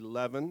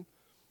11.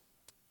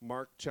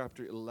 Mark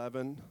chapter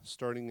 11,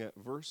 starting at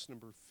verse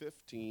number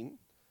 15.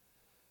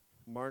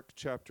 Mark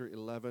chapter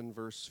 11,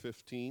 verse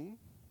 15.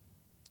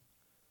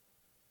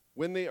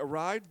 When they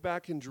arrived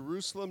back in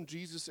Jerusalem,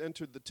 Jesus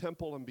entered the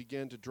temple and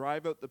began to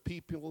drive out the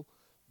people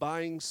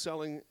buying,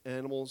 selling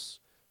animals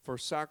for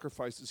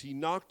sacrifices. He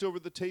knocked over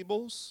the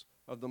tables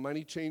of the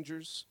money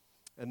changers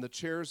and the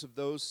chairs of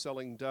those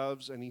selling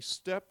doves, and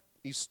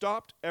he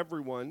stopped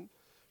everyone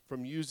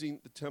from using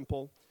the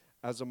temple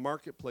as a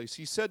marketplace.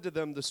 He said to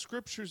them, "The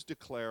scriptures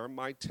declare,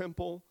 my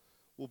temple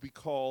will be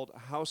called a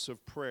house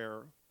of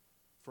prayer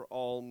for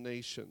all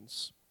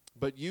nations,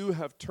 but you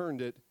have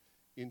turned it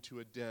into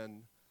a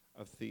den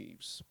of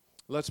thieves."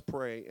 Let's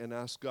pray and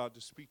ask God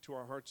to speak to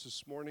our hearts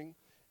this morning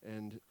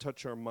and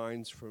touch our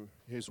minds from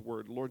his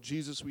word. Lord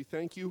Jesus, we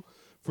thank you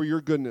for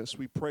your goodness.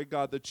 We pray,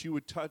 God, that you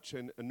would touch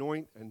and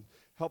anoint and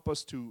help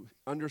us to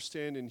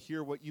understand and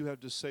hear what you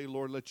have to say.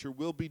 Lord, let your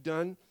will be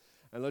done,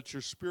 and let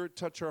your spirit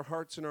touch our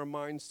hearts and our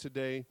minds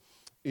today.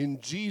 In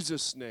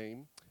Jesus'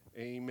 name,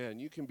 amen.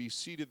 You can be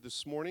seated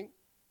this morning.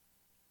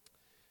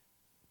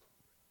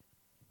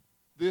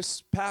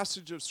 This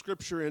passage of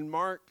Scripture in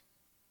Mark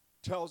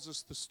tells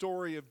us the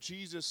story of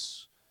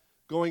Jesus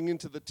going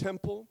into the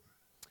temple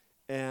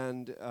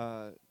and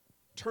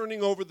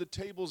turning over the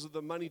tables of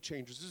the money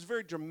changers. This is a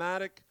very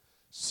dramatic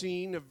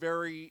scene, a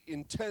very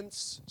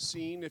intense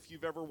scene. If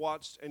you've ever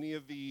watched any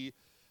of the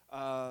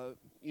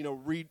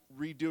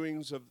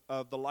redoings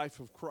of the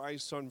life of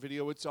Christ on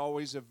video, it's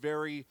always a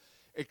very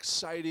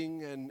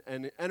exciting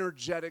and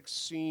energetic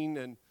scene,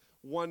 and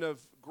one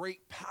of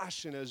great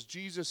passion as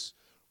Jesus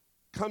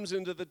comes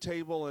into the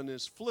table and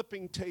is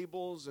flipping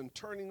tables and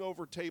turning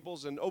over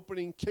tables and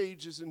opening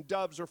cages, and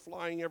doves are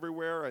flying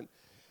everywhere, and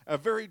a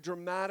very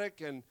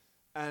dramatic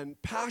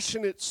and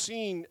passionate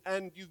scene.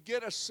 And you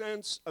get a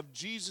sense of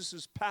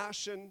Jesus'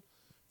 passion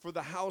for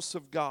the house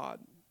of God,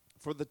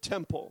 for the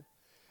temple.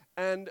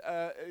 And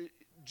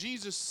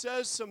Jesus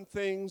says some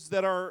things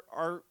that are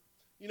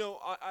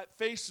at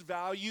face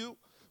value,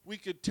 we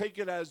could take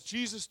it as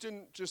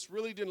Jesus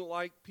really didn't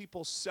like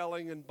people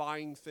selling and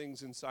buying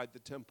things inside the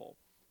temple.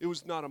 It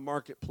was not a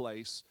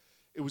marketplace.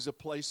 It was a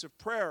place of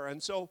prayer.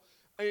 And so,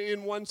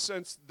 in one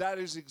sense, that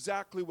is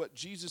exactly what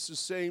Jesus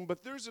is saying.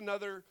 But there's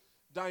another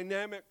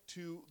dynamic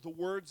to the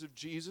words of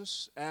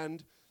Jesus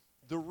and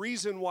the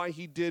reason why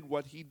he did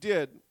what he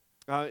did.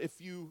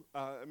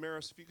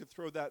 Amaris, if you could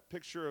throw that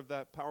picture of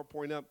that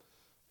PowerPoint up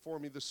for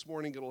me this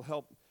morning, it'll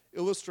help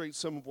illustrate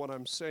some of what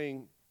I'm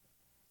saying.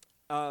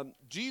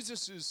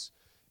 Jesus'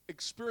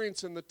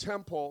 experience in the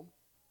temple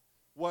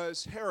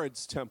was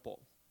Herod's temple.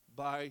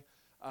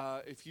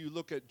 If you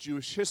look at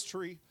Jewish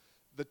history,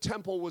 the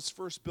temple was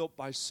first built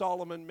by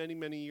Solomon many,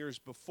 many years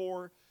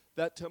before.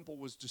 That temple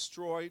was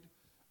destroyed,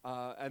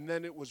 and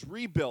then it was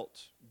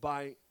rebuilt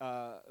by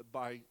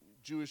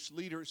Jewish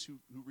leaders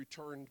who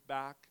returned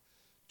back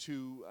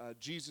to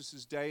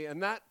Jesus' day.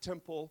 And that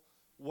temple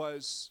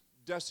was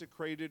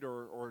desecrated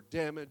or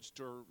damaged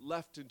or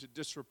left into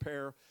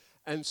disrepair.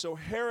 And so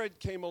Herod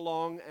came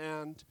along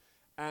and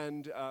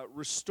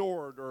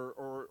restored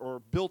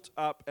or built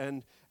up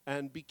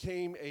and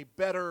became a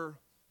better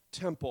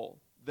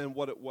temple than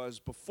what it was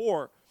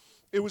before.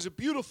 It was a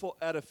beautiful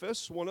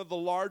edifice, one of the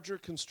larger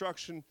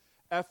construction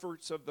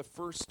efforts of the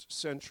first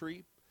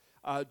century.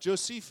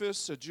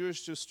 Josephus, a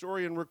Jewish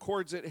historian,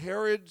 records that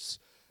Herod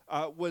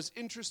was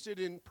interested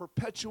in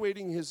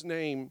perpetuating his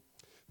name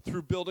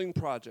through building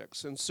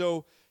projects. And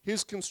so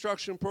his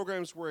construction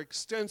programs were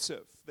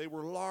extensive. They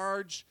were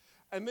large,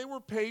 and they were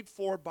paid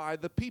for by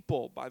the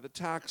people, by the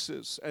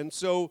taxes. And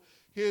so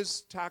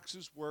his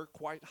taxes were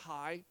quite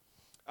high.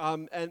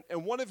 And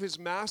one of his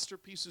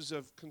masterpieces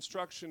of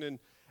construction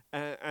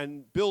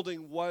and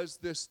building was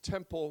this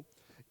temple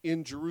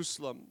in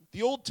Jerusalem.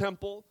 The old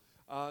temple,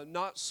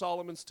 not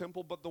Solomon's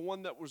temple, but the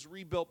one that was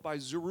rebuilt by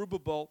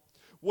Zerubbabel,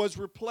 was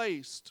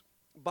replaced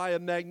by a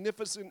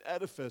magnificent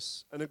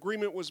edifice. An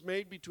agreement was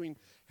made between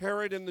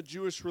Herod and the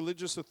Jewish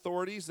religious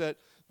authorities that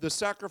the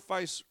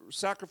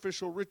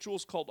sacrificial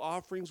rituals called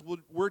offerings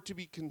were to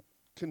be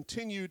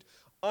continued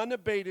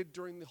unabated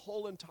during the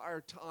whole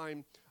entire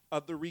time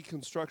of the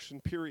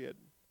reconstruction period,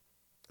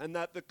 and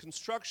that the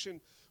construction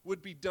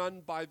would be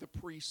done by the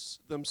priests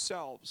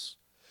themselves.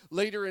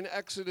 Later the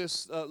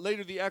Exodus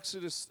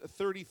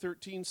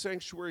 30:13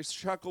 sanctuary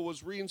shekel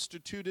was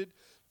reinstituted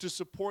to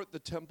support the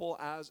temple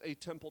as a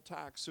temple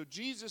tax. So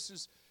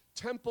Jesus'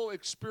 temple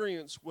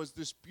experience was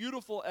this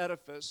beautiful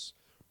edifice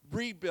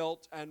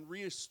rebuilt and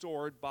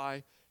restored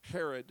by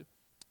Herod,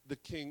 the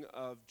king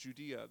of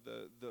Judea,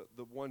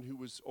 the one who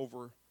was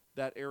over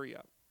that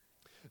area.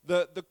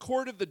 The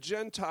court of the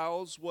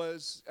Gentiles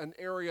was an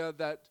area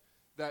that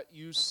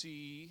you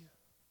see.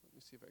 Let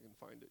me see if I can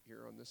find it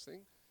here on this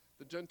thing.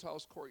 The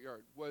Gentiles'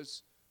 courtyard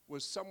was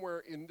somewhere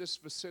in this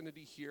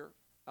vicinity here,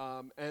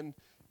 and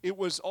it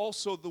was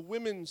also the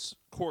women's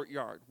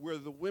courtyard where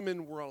the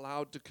women were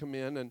allowed to come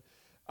in. And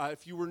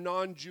if you were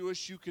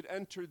non-Jewish, you could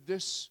enter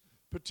this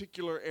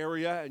particular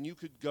area and you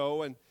could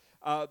go. And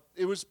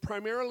it was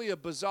primarily a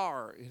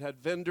bazaar. It had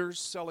vendors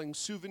selling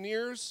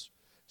souvenirs,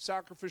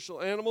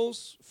 sacrificial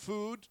animals,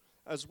 food,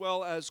 as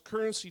well as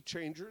currency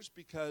changers,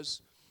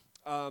 because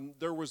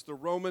there was the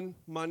Roman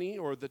money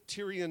or the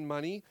Tyrian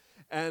money,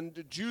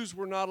 and Jews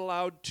were not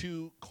allowed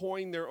to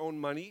coin their own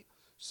money,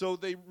 so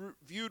they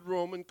viewed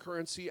Roman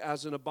currency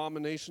as an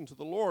abomination to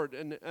the Lord.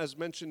 And as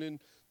mentioned in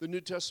the New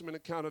Testament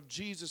account of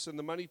Jesus and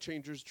the money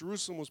changers,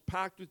 Jerusalem was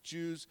packed with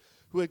Jews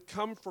who had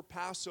come for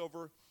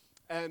Passover,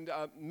 and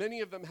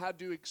many of them had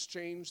to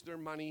exchange their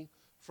money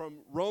from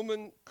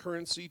Roman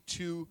currency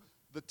to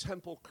the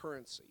temple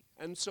currency.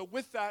 And so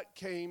with that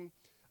came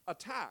a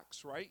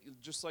tax, right?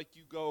 Just like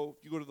you go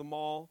to the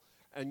mall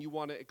and you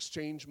want to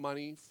exchange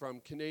money from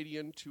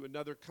Canadian to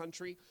another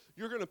country,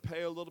 you're going to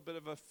pay a little bit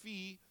of a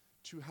fee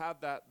to have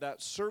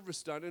that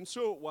service done. And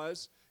so it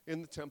was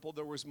in the temple.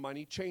 There was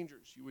money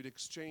changers. You would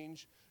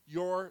exchange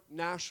your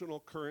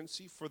national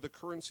currency for the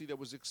currency that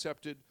was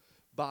accepted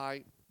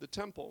by the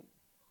temple.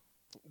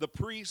 The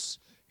priests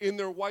in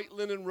their white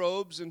linen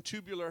robes and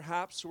tubular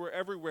hats were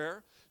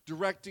everywhere,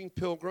 directing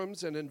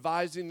pilgrims and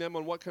advising them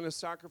on what kind of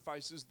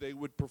sacrifices they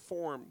would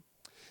perform.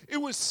 It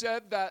was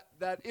said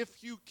that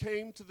if you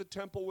came to the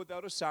temple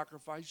without a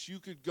sacrifice, you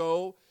could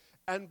go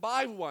and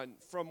buy one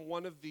from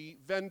one of the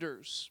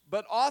vendors.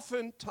 But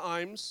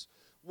oftentimes,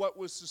 what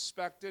was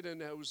suspected,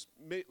 and it was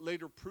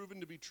later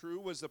proven to be true,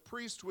 was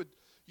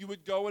you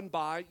would go and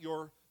buy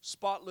your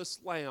spotless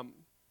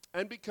lamb.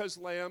 And because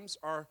lambs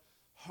are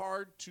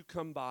hard to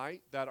come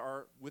by, that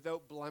are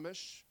without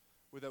blemish,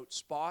 without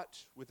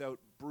spot, without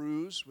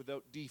bruise,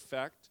 without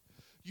defect,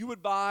 you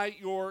would buy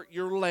your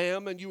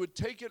lamb and you would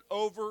take it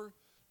over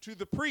to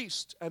the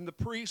priest, and the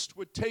priest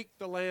would take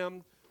the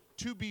lamb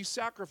to be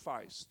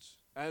sacrificed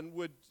and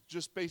would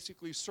just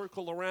basically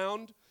circle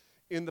around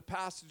in the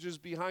passages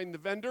behind the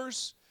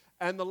vendors,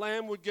 and the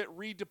lamb would get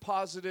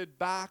redeposited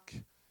back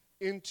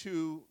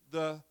into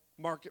the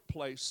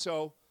marketplace.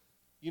 So,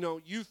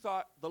 you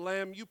thought the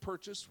lamb you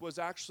purchased was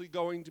actually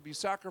going to be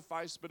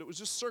sacrificed, but it was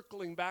just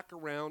circling back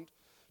around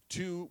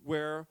to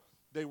where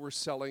they were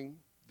selling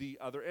the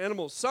other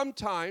animals.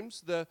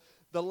 Sometimes the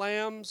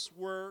lambs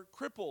were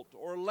crippled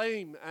or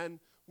lame and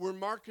were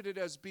marketed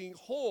as being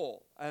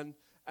whole and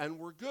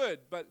were good,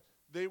 but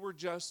they were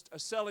just a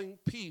selling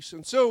piece.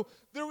 And so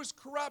there was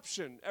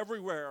corruption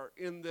everywhere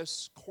in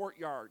this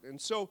courtyard. And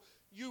so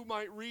you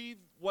might read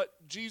what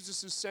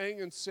Jesus is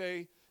saying and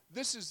say,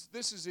 this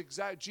is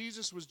exact.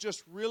 Jesus was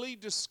just really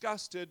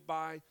disgusted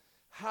by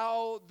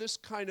how this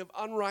kind of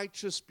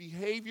unrighteous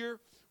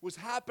behavior was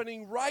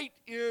happening right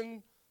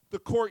in the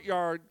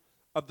courtyard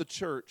of the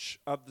church,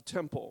 of the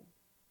temple.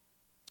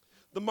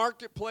 The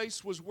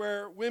marketplace was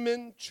where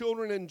women,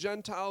 children, and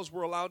Gentiles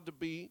were allowed to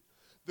be.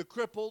 The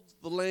crippled,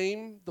 the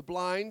lame, the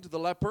blind, the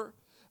leper,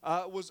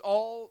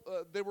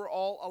 they were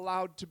all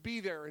allowed to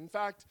be there. In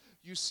fact,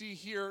 you see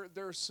here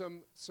there's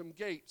some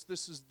gates.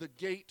 This is the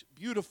Gate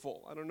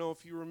Beautiful. I don't know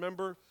if you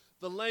remember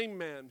the lame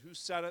man who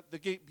sat at the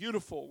Gate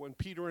Beautiful when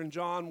Peter and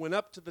John went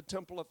up to the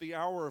temple at the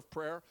hour of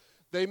prayer.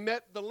 They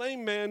met the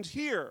lame man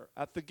here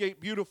at the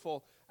Gate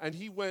Beautiful, and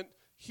he went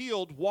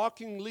healed,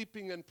 walking,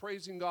 leaping, and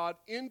praising God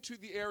into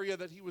the area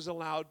that he was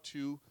allowed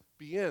to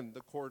be in,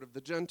 the court of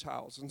the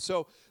Gentiles. And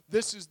so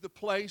this is the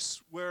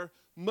place where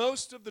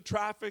most of the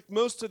traffic,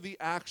 most of the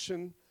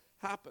action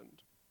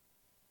happened.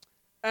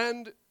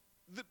 And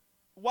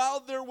while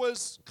there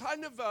was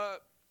kind of an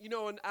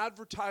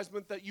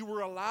advertisement that you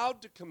were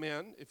allowed to come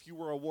in if you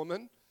were a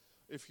woman,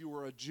 if you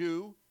were a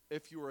Jew,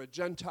 if you were a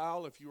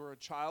Gentile, if you were a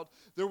child,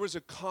 there was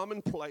a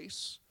common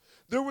place.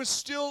 There was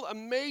still a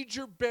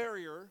major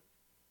barrier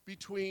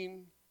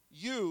between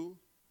you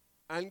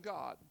and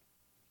God.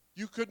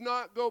 You could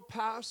not go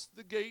past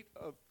the gate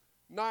of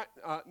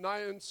Nicanor.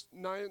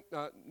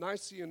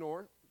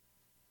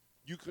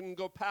 You couldn't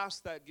go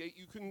past that gate.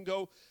 You couldn't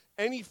go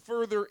any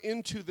further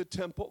into the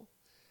temple.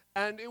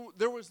 And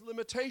there was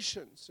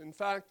limitations. In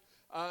fact,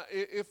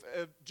 if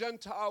a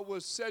Gentile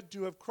was said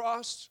to have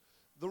crossed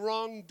the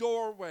wrong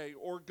doorway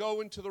or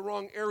go into the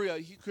wrong area,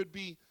 he could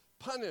be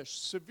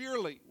punished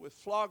severely with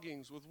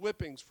floggings, with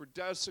whippings for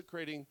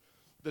desecrating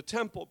the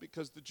temple,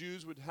 because the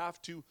Jews would have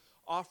to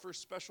offer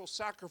special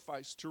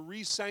sacrifice to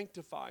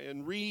re-sanctify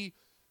and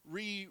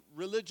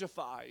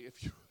re-religify,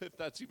 if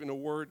that's even a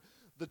word,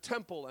 the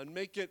temple and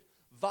make it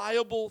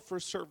viable for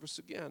service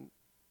again.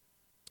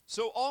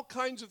 So all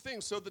kinds of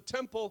things. So the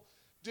temple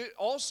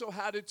also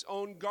had its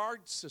own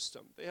guard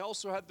system. They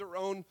also had their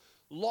own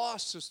law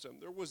system.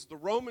 There was the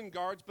Roman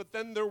guards, but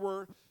then there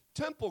were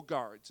temple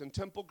guards, and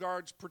temple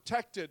guards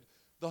protected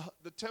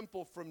the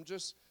temple from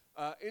just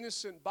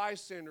innocent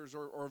bystanders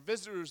or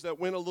visitors that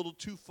went a little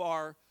too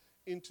far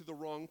into the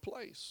wrong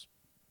place.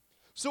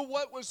 So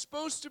what was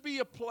supposed to be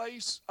a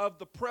place of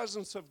the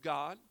presence of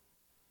God,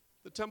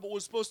 the temple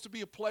was supposed to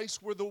be a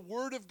place where the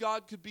Word of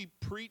God could be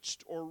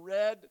preached or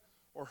read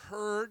or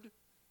heard.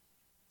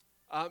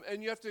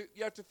 And you have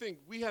to think,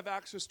 we have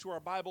access to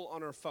our Bible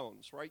on our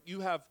phones, right?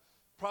 You have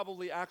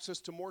probably access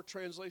to more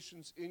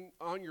translations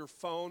on your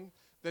phone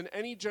than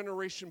any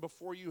generation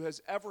before you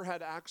has ever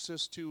had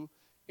access to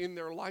in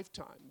their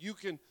lifetime. You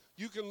can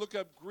look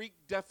up Greek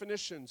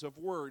definitions of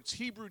words,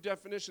 Hebrew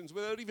definitions,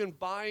 without even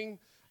buying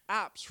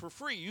apps for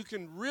free. You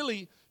can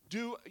really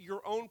do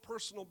your own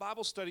personal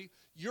Bible study.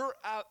 Your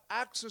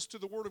access to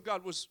the Word of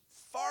God was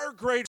far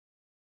greater,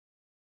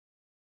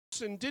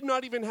 and did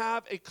not even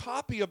have a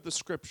copy of the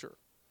Scripture.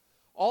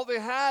 All they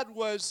had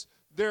was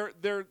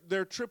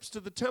their trips to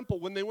the temple.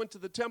 When they went to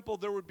the temple,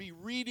 there would be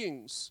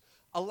readings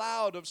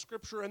aloud of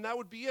Scripture, and that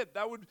would be it.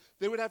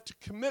 They would have to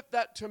commit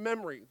that to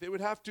memory. They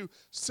would have to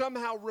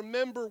somehow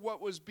remember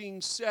what was being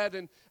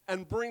said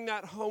and bring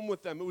that home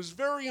with them. It was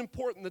very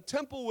important. The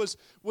temple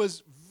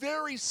was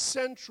very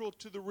central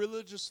to the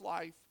religious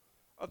life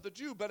of the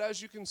Jew. But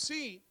as you can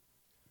see,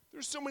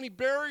 there's so many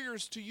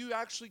barriers to you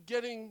actually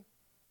getting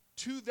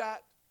to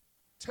that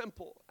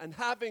temple and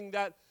having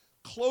that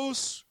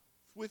close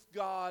with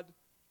God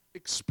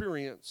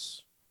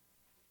experience.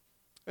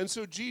 And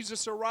so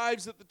Jesus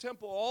arrives at the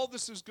temple. All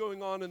this is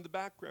going on in the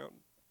background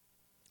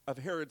of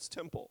Herod's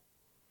temple.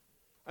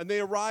 And they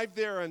arrive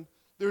there, and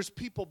there's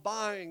people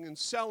buying and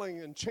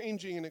selling and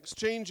changing and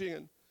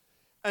exchanging.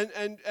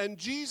 And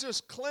Jesus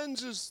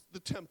cleanses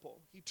the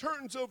temple. He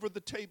turns over the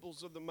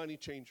tables of the money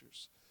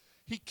changers.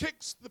 He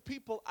kicks the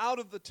people out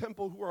of the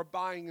temple who are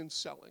buying and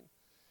selling.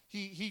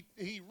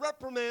 He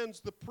reprimands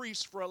the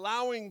priests for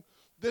allowing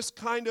this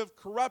kind of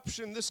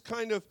corruption, this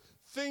kind of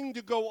thing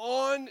to go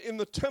on in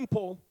the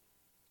temple.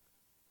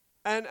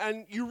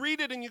 And you read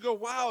it and you go,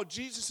 wow,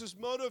 Jesus'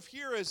 motive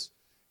here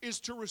is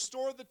to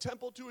restore the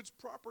temple to its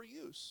proper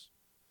use.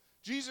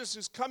 Jesus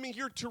is coming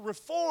here to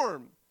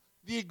reform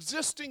the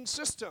existing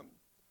system.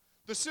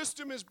 The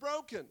system is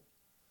broken.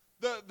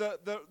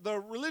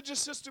 The religious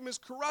system is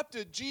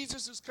corrupted.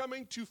 Jesus is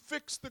coming to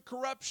fix the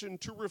corruption,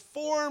 to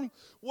reform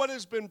what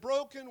has been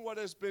broken, what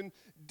has been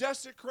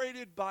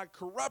desecrated by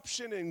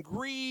corruption and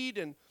greed.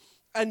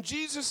 And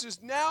Jesus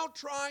is now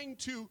trying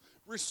to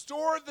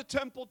restore the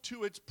temple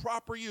to its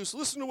proper use.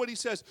 Listen to what he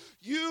says.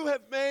 You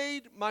have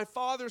made my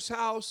Father's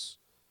house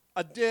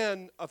a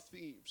den of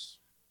thieves.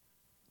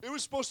 It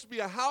was supposed to be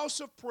a house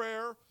of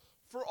prayer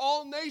for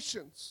all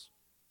nations.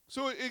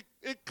 So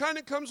it kind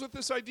of comes with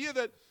this idea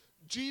that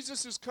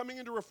Jesus is coming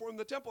in to reform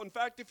the temple. In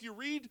fact, if you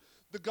read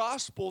the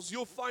Gospels,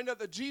 you'll find out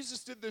that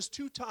Jesus did this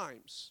 2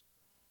 times.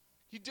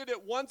 He did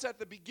it once at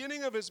the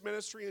beginning of his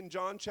ministry in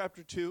John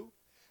chapter 2,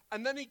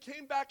 and then he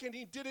came back and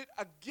he did it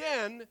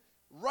again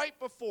right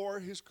before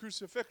his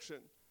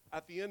crucifixion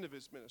at the end of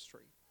his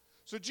ministry.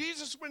 So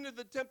Jesus went to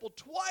the temple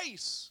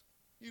twice.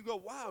 You go,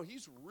 wow,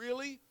 he's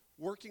really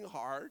working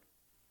hard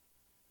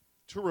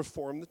to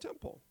reform the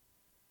temple.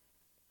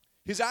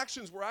 His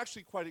actions were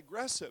actually quite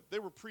aggressive. They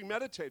were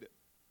premeditated.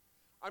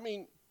 I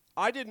mean,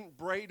 I didn't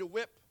braid a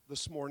whip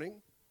this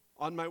morning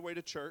on my way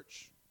to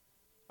church.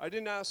 I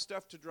didn't ask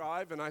Steph to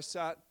drive, and I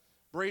sat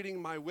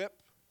braiding my whip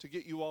to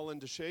get you all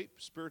into shape,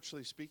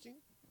 spiritually speaking.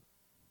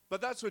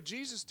 But that's what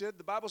Jesus did.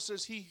 The Bible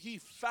says he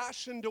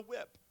fashioned a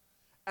whip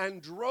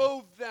and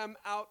drove them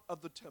out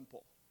of the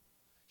temple.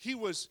 He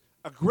was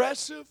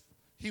aggressive.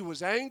 He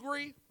was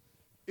angry.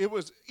 It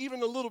was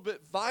even a little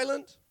bit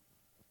violent.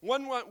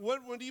 One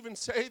would even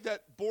say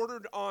that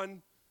bordered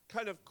on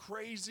kind of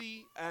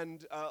crazy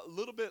and a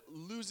little bit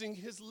losing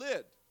his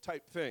lid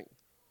type thing.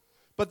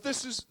 But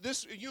this,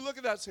 you look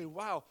at that and say,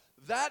 wow,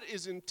 that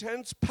is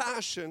intense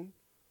passion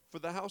for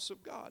the house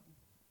of God.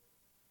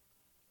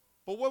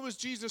 But what was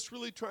Jesus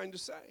really trying to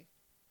say?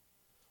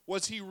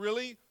 Was he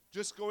really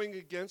just going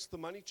against the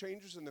money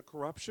changers and the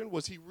corruption?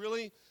 Was he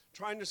really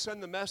trying to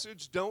send the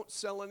message, don't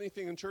sell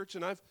anything in church?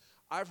 And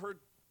I've heard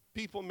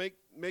people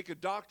make a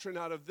doctrine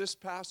out of this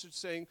passage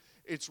saying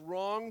it's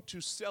wrong to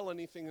sell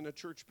anything in a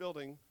church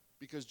building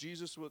because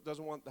Jesus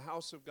doesn't want the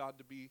house of God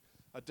to be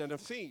a den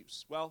of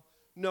thieves. Well,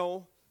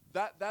 no,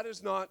 that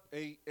is not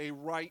a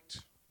right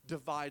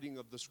dividing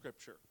of the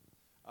Scripture.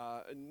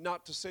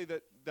 Not to say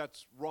that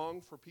that's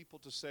wrong for people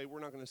to say we're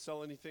not going to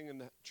sell anything in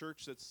the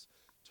church. That's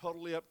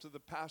totally up to the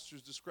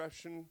pastor's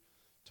discretion,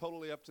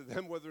 totally up to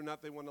them whether or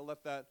not they want to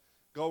let that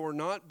go or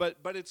not. But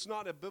it's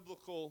not a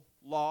biblical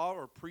law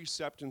or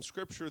precept in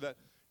Scripture that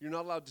you're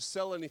not allowed to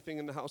sell anything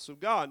in the house of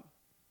God.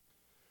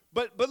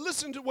 But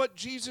listen to what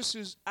Jesus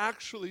is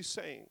actually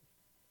saying.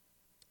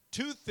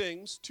 2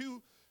 things,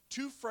 two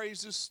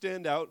phrases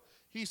stand out.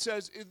 He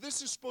says,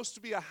 this is supposed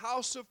to be a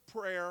house of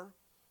prayer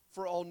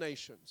for all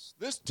nations.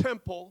 This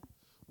temple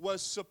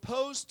was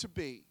supposed to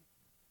be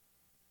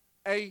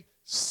a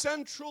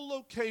central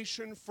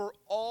location for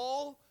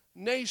all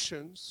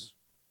nations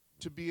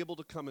to be able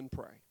to come and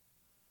pray.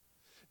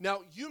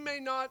 Now, you may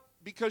not,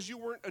 because you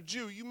weren't a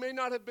Jew, you may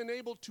not have been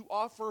able to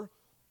offer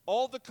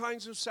all the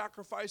kinds of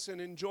sacrifice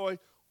and enjoy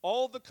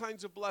all the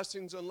kinds of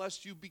blessings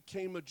unless you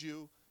became a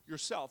Jew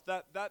yourself.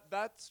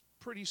 That's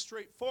pretty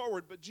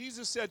straightforward. But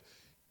Jesus said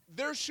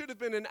there should have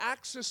been an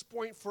access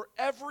point for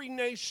every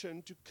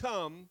nation to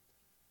come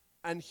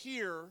and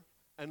hear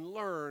and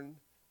learn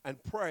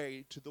and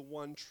pray to the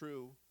one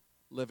true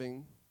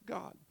living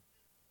God.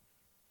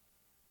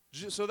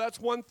 So that's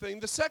one thing.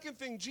 The second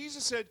thing,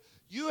 Jesus said,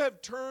 you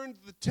have turned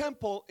the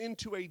temple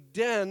into a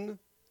den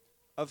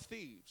of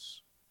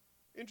thieves.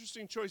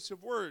 Interesting choice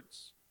of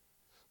words.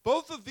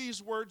 Both of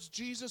these words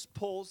Jesus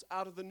pulls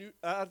out of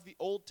the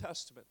Old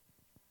Testament.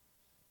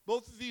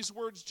 Both of these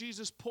words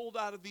Jesus pulled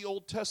out of the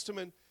Old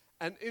Testament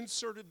and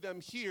inserted them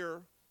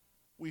here,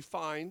 we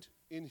find,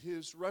 in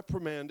his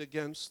reprimand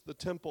against the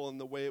temple and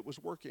the way it was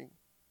working.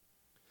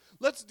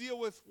 Let's deal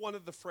with one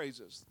of the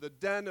phrases, the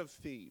den of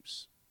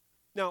thieves.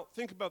 Now,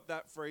 think about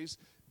that phrase,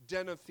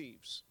 den of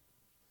thieves.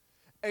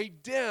 A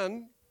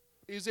den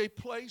is a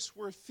place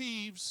where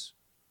thieves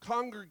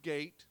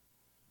congregate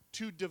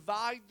to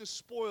divide the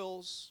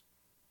spoils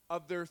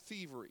of their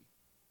thievery.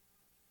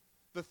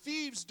 The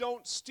thieves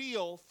don't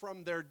steal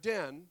from their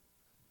den.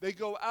 They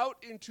go out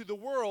into the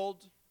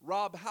world,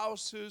 rob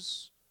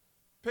houses,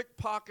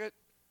 pickpocket,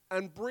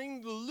 and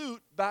bring the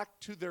loot back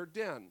to their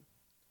den,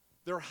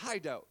 their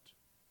hideout.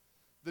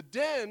 The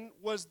den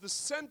was the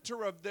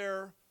center of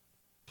their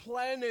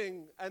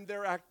planning and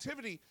their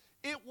activity.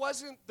 It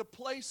wasn't the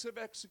place of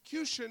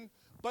execution,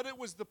 but it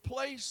was the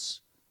place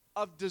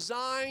of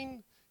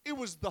design. It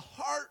was the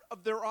heart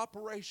of their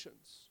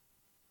operations.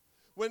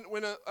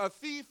 When a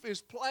thief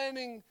is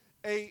planning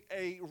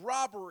a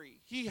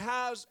robbery, he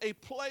has a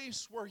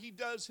place where he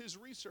does his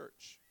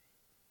research,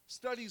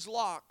 studies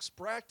locks,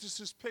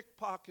 practices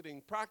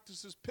pickpocketing,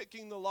 practices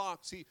picking the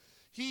locks.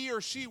 He or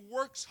she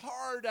works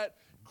hard at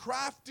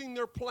crafting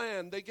their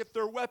plan. They get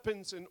their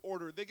weapons in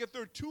order. They get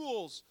their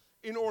tools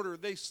in order.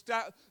 They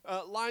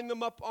line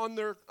them up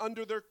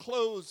under their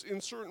clothes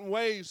in certain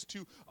ways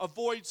to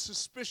avoid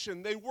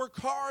suspicion. They work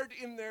hard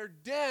in their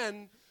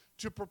den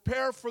to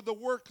prepare for the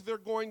work they're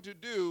going to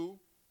do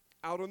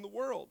out in the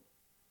world.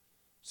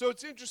 So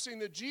it's interesting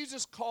that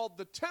Jesus called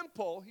the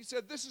temple, he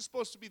said this is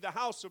supposed to be the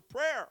house of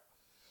prayer,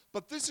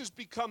 but this has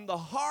become the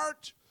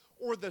heart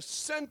or the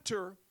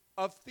center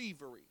of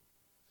thievery.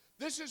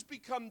 This has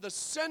become the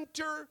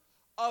center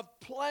of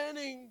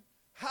planning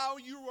how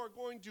you are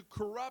going to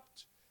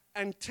corrupt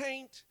and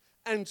taint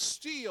and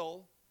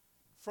steal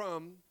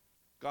from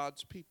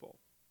God's people.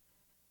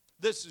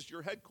 This is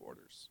your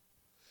headquarters.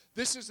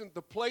 This isn't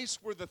the place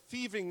where the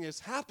thieving is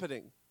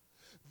happening.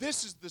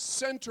 This is the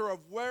center of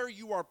where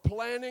you are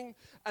planning,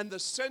 and the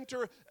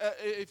center,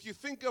 if you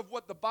think of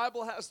what the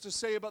Bible has to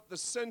say about the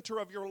center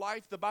of your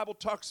life, the Bible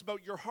talks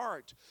about your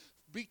heart.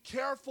 Be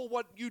careful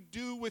what you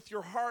do with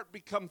your heart,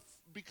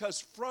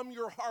 because from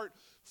your heart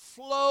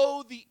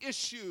flow the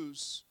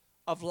issues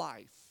of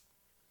life.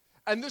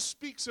 And this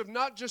speaks of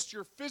not just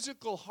your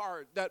physical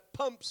heart that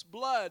pumps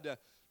blood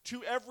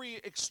to every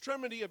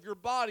extremity of your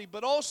body,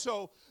 but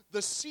also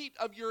the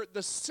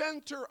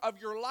center of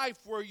your life,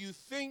 where you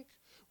think,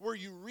 where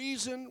you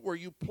reason, where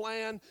you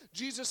plan.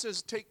 Jesus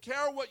says, take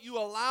care of what you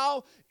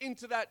allow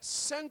into that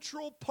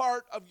central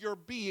part of your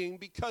being,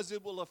 because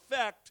it will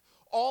affect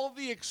all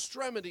the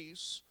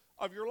extremities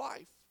of your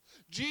life.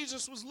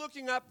 Jesus was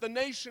looking at the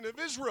nation of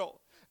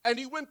Israel, and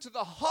he went to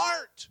the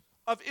heart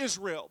of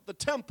Israel, the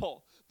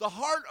temple. The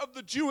heart of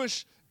the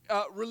Jewish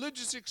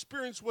religious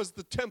experience was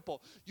the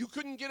temple. You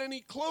couldn't get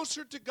any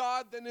closer to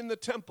God than in the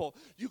temple.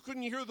 You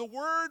couldn't hear the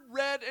word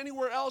read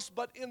anywhere else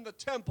but in the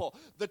temple.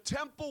 The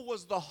temple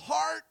was the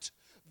heart,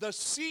 the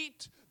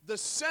seat, the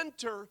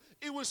center.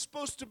 It was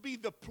supposed to be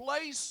the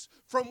place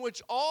from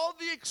which all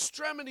the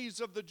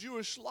extremities of the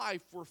Jewish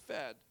life were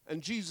fed.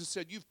 And Jesus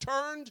said, you've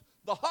turned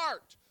the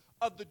heart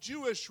of the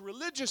Jewish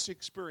religious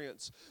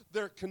experience,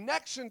 their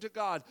connection to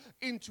God,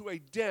 into a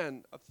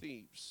den of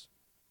thieves.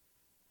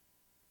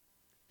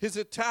 His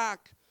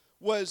attack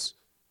was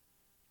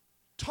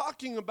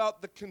talking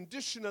about the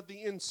condition of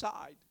the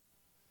inside.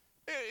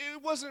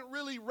 It wasn't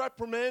really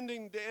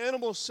reprimanding the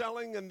animal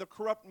selling and the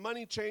corrupt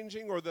money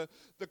changing, or the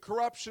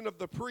corruption of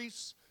the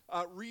priests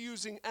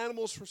reusing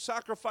animals for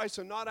sacrifice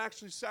and not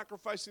actually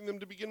sacrificing them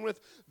to begin with.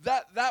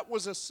 That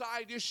was a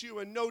side issue,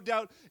 and no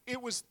doubt it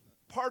was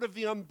part of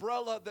the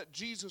umbrella that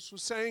Jesus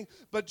was saying.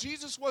 But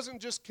Jesus wasn't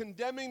just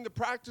condemning the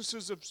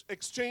practices of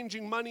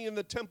exchanging money in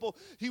the temple.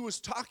 He was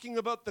talking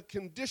about the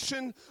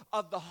condition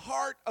of the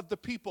heart of the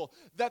people,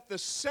 that the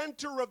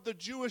center of the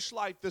Jewish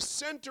life, the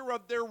center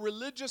of their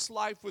religious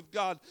life with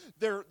God,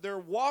 their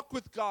walk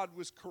with God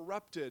was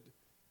corrupted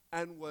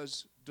and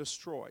was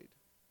destroyed.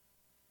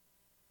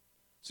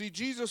 See,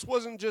 Jesus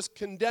wasn't just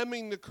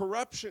condemning the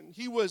corruption.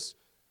 He was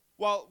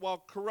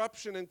While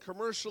corruption and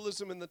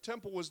commercialism in the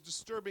temple was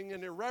disturbing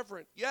and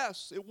irreverent,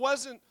 yes, it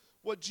wasn't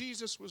what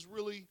Jesus was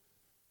really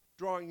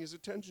drawing his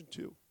attention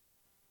to.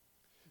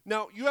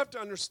 Now, you have to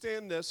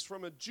understand this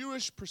from a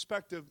Jewish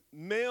perspective.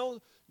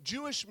 Male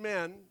Jewish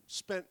men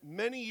spent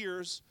many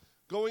years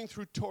going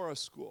through Torah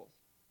school.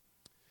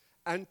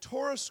 And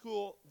Torah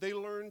school, they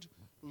learned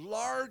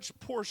large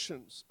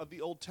portions of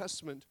the Old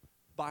Testament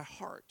by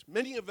heart.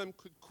 Many of them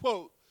could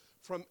quote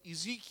from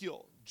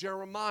Ezekiel,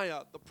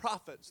 Jeremiah, the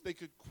prophets. They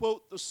could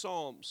quote the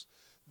Psalms.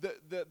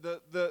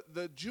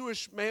 The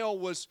Jewish male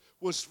was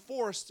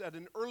forced at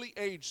an early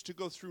age to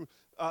go through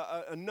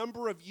a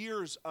number of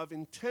years of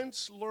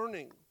intense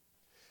learning.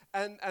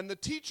 And the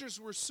teachers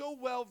were so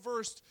well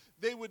versed,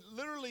 they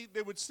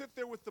would sit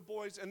there with the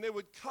boys, and they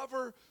would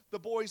cover the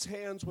boys'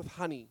 hands with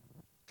honey,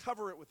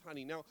 cover it with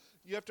honey. Now,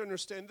 you have to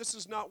understand, this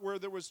is not where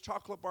there was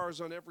chocolate bars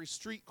on every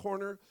street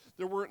corner.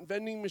 There weren't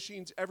vending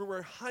machines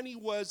everywhere. Honey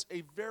was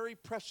a very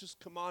precious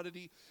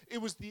commodity.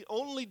 It was the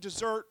only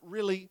dessert,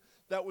 really,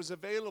 that was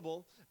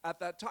available at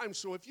that time.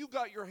 So if you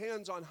got your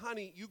hands on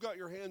honey, you got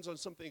your hands on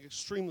something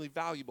extremely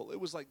valuable. It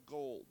was like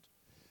gold.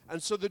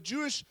 And so the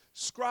Jewish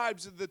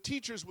scribes and the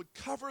teachers would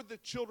cover the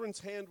children's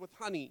hand with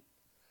honey.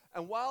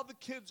 And while the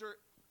kids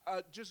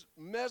are just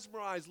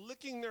mesmerized,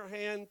 licking their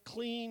hand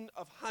clean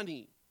of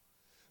honey,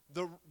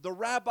 the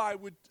rabbi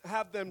would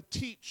have them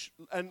teach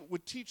and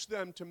would teach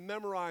them to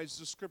memorize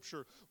the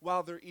scripture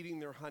while they're eating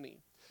their honey.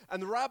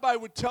 And the rabbi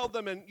would tell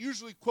them and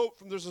usually quote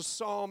from, there's a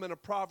psalm and a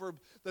proverb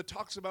that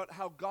talks about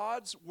how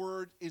God's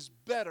word is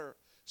better,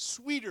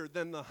 sweeter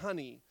than the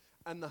honey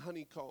and the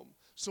honeycomb.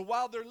 So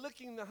while they're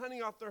licking the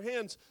honey off their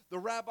hands, the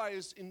rabbi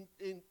is in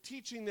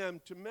teaching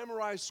them to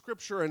memorize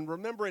scripture and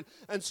remember it.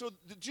 And so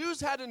the Jews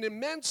had an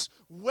immense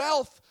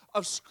wealth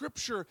of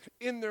scripture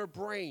in their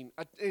brain,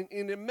 an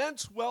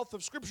immense wealth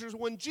of scriptures.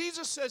 When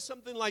Jesus says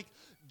something like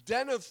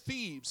den of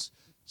thieves,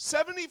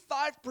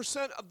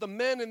 75% of the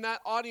men in that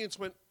audience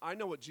went, I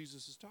know what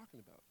Jesus is talking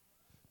about.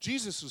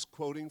 Jesus is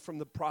quoting from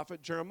the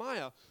prophet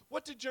Jeremiah.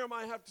 What did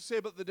Jeremiah have to say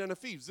about the den of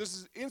thieves? This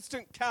is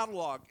instant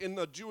catalog in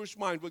the Jewish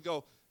mind. Would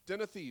go, den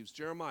of thieves,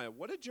 Jeremiah.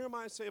 What did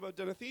Jeremiah say about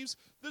den of thieves?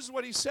 This is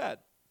what he said.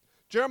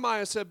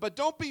 Jeremiah said, but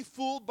don't be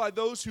fooled by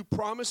those who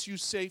promise you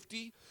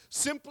safety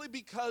simply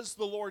because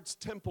the Lord's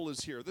temple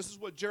is here. This is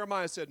what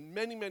Jeremiah said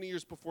many, many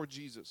years before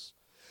Jesus.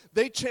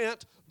 They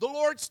chant, the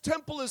Lord's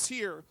temple is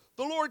here.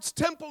 The Lord's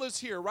temple is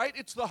here, right?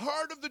 It's the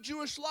heart of the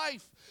Jewish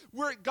life.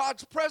 Where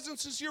God's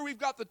presence is here. We've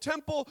got the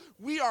temple.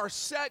 We are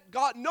set.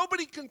 God,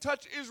 nobody can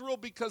touch Israel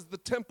because the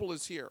temple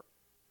is here.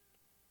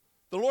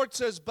 The Lord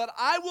says, but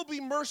I will be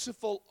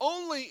merciful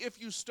only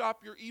if you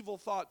stop your evil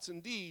thoughts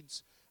and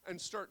deeds and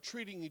start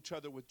treating each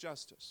other with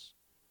justice.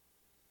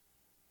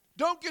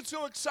 Don't get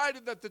so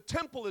excited that the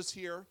temple is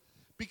here,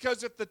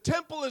 because if the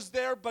temple is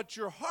there but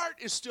your heart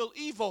is still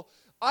evil,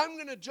 I'm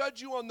going to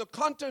judge you on the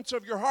contents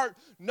of your heart,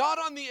 not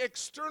on the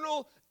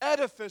external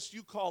edifice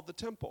you call the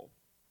temple.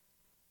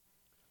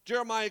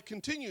 Jeremiah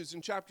continues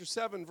in chapter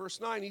 7, verse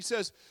 9. He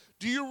says,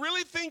 do you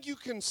really think you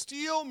can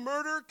steal,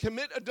 murder,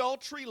 commit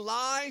adultery,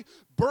 lie,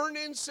 burn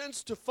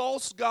incense to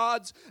false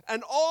gods,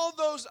 and all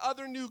those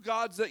other new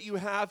gods that you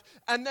have,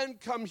 and then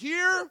come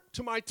here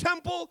to my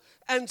temple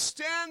and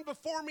stand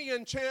before me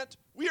and chant,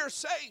 we are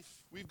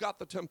safe, we've got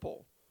the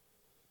temple,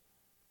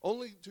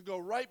 only to go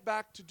right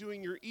back to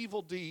doing your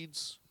evil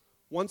deeds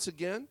once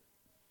again?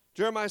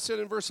 Jeremiah said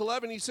in verse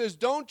 11, he says,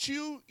 don't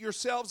you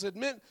yourselves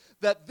admit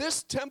that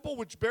this temple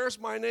which bears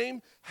my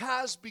name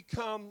has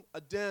become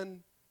a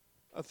den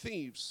of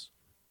thieves?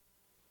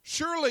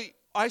 Surely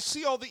I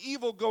see all the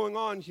evil going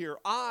on here.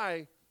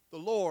 I, the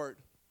Lord,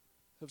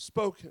 have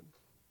spoken.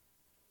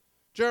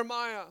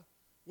 Jeremiah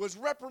was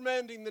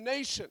reprimanding the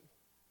nation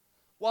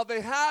while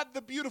they had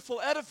the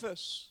beautiful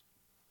edifice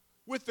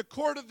with the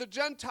court of the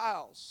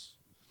Gentiles,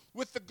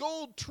 with the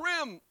gold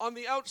trim on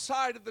the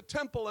outside of the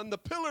temple and the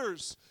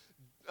pillars,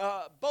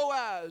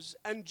 Boaz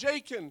and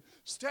Jachin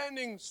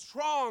standing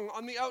strong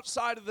on the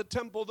outside of the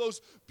temple,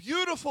 those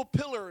beautiful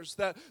pillars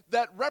that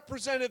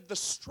represented the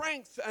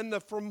strength and the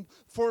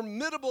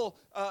formidable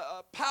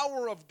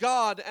power of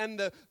God and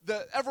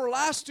the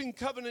everlasting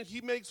covenant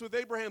he makes with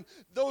Abraham.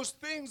 Those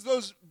things,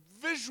 those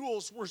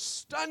visuals were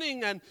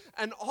stunning and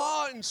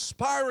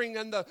awe-inspiring,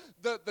 and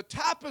the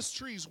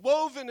tapestries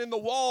woven in the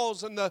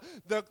walls and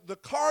the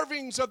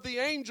carvings of the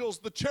angels,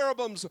 the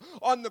cherubims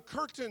on the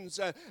curtains,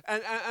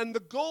 and the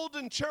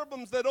golden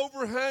cherubims that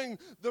overhang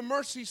the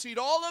mercy seat.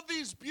 All of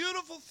these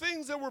beautiful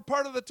things that were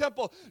part of the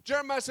temple.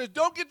 Jeremiah says,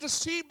 don't get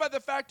deceived by the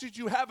fact that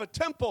you have a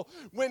temple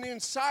when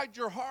inside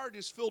your heart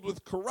is filled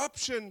with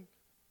corruption.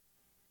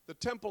 The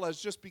temple has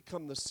just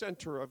become the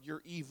center of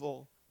your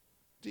evil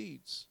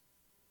deeds.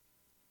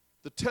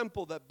 The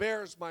temple that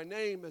bears my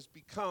name has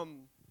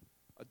become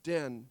a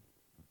den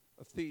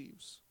of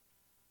thieves.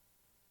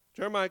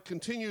 Jeremiah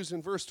continues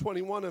in verse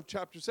 21 of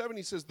chapter 7.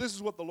 He says, this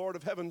is what the Lord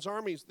of heaven's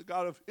armies, the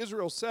God of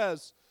Israel,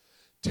 says.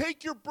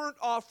 Take your burnt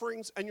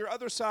offerings and your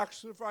other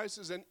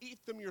sacrifices and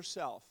eat them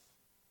yourself.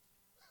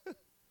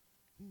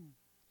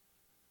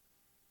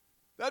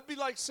 That'd be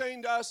like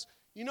saying to us,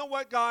 you know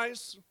what,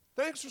 guys?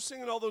 Thanks for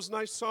singing all those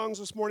nice songs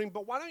this morning,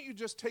 but why don't you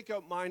just take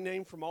out my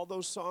name from all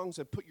those songs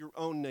and put your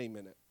own name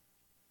in it?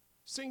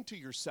 Sing to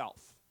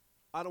yourself.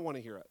 I don't want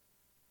to hear it.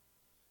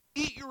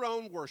 Eat your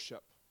own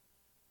worship.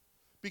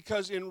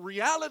 Because in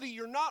reality,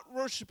 you're not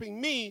worshiping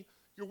me,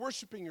 you're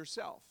worshiping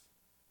yourself.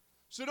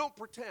 So don't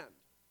pretend.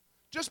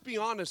 Just be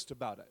honest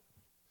about it.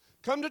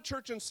 Come to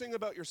church and sing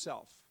about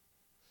yourself.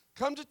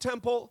 Come to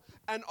temple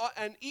and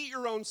eat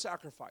your own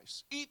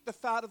sacrifice. Eat the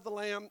fat of the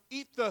lamb.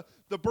 Eat the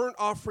burnt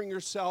offering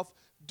yourself.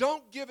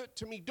 Don't give it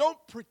to me. Don't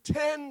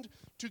pretend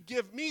to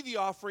give me the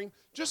offering.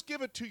 Just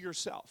give it to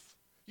yourself.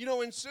 You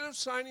know, instead of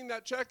signing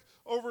that check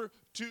over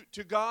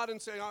to God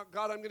and saying, oh,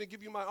 God, I'm going to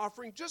give you my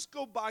offering, just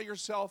go buy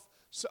yourself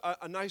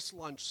a nice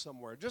lunch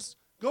somewhere. Just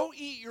go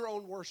eat your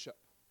own worship.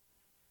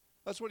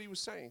 That's what he was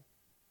saying.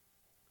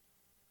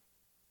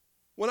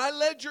 When I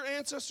led your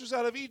ancestors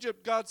out of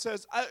Egypt, God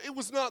says, it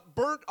was not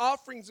burnt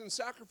offerings and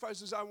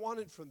sacrifices I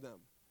wanted from them.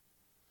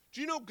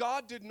 Do you know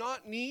God did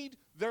not need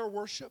their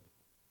worship?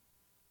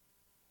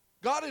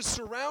 God is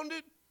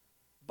surrounded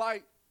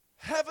by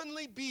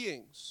heavenly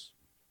beings.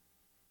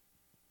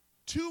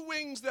 2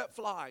 wings that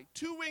fly,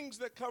 2 wings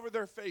that cover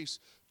their face,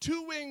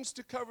 2 wings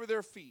to cover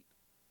their feet.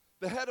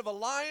 The head of a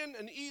lion,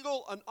 an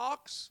eagle, an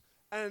ox,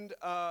 and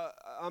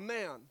a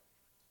man.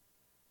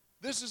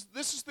 This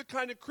is the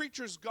kind of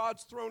creatures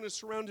God's throne is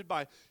surrounded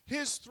by.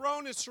 His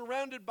throne is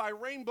surrounded by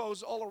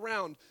rainbows all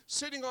around,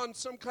 sitting on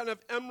some kind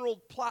of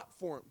emerald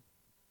platform.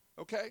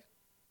 Okay?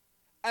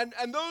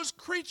 And those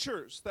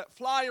creatures that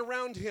fly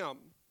around him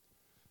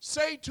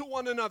say to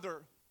one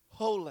another,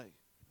 holy,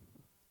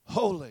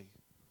 holy,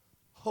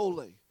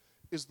 holy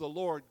is the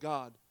Lord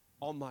God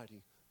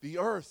Almighty. The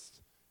earth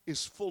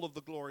is full of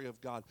the glory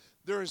of God.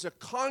 There is a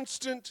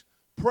constant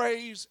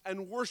praise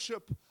and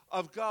worship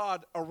of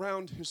God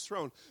around his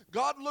throne.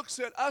 God looks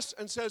at us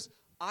and says,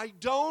 I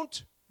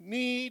don't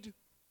need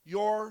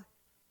your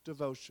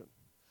devotion.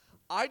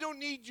 I don't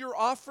need your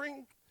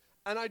offering,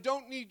 and I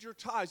don't need your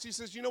tithes. He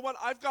says, you know what?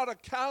 I've got a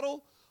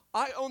cattle.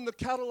 I own the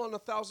cattle on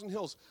 1,000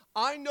 hills.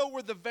 I know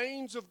where the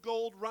veins of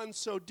gold run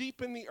so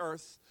deep in the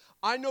earth.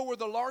 I know where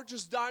the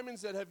largest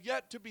diamonds that have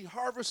yet to be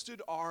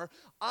harvested are.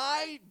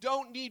 I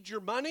don't need your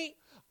money.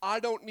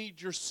 I don't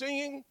need your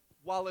singing.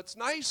 While it's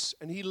nice,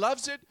 and he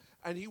loves it,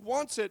 and he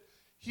wants it,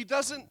 he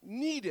doesn't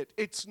need it.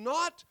 It's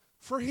not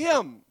for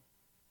him.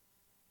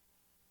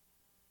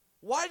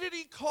 Why did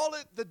he call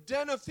it the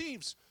den of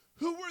thieves?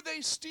 Who were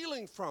they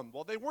stealing from?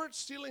 Well, they weren't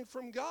stealing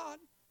from God.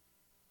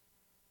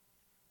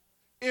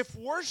 If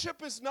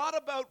worship is not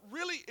about,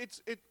 really,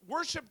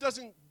 worship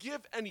doesn't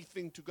give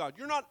anything to God.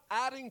 You're not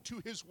adding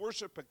to his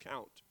worship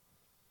account.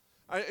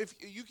 If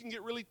you can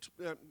get really,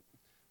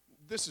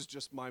 this is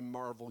just my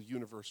Marvel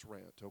Universe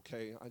rant,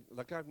 okay?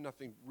 I have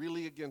nothing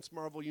really against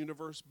Marvel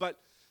Universe, but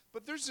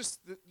there's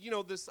just,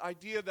 this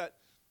idea that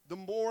the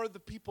more the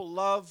people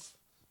love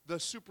the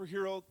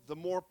superhero, the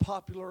more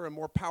popular and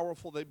more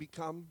powerful they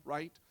become,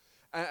 right?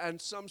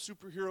 And some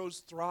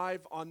superheroes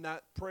thrive on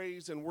that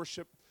praise and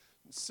worship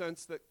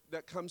sense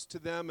that comes to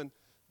them, and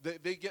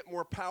they get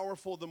more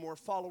powerful the more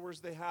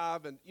followers they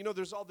have. And,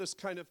 there's all this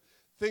kind of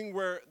thing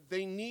where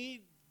they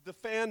need the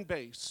fan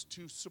base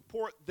to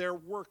support their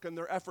work and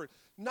their effort.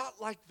 Not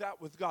like that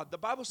with God. The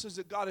Bible says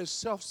that God is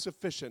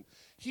self-sufficient.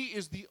 He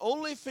is the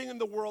only thing in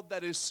the world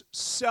that is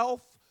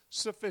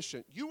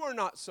self-sufficient. You are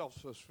not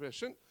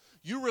self-sufficient.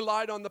 You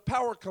relied on the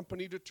power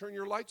company to turn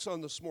your lights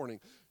on this morning.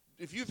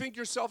 If you think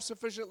you're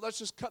self-sufficient, let's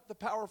just cut the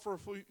power for a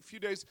few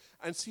days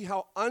and see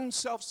how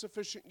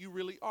unself-sufficient you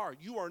really are.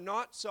 You are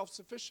not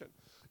self-sufficient.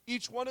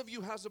 Each one of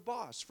you has a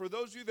boss. For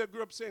those of you that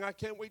grew up saying, I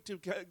can't wait to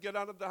get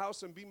out of the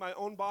house and be my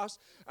own boss,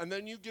 and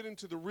then you get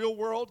into the real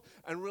world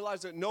and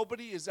realize that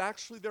nobody is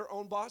actually their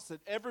own boss, that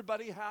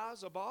everybody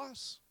has a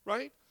boss,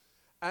 right?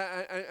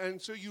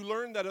 And so you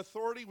learn that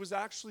authority was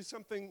actually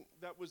something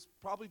that was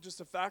probably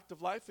just a fact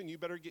of life, and you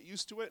better get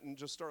used to it and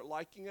just start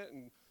liking it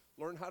and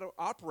learn how to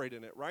operate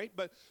in it, right?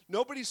 But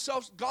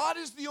God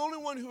is the only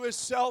one who is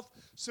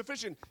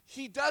self-sufficient.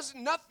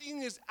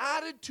 Nothing is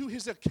added to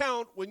his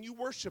account when you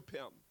worship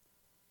him.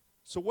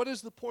 So what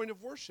is the point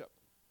of worship?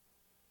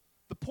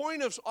 The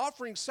point of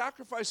offering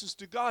sacrifices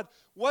to God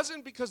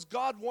wasn't because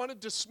God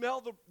wanted to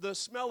smell the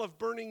smell of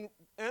burning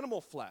animal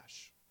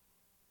flesh.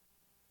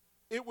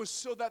 It was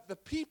so that the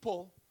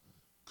people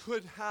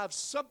could have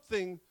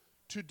something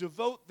to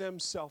devote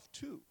themselves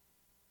to.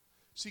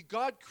 See,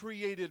 God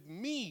created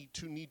me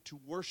to need to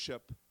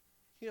worship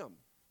him.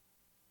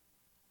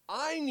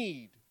 I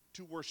need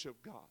to worship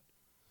God.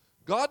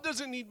 God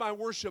doesn't need my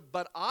worship,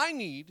 but I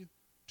need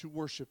to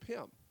worship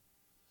him.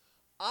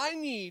 I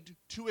need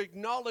to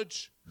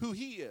acknowledge who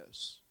he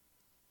is.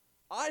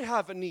 I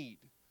have a need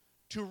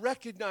to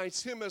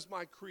recognize him as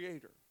my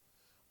creator.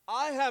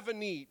 I have a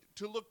need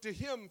to look to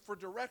him for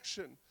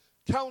direction,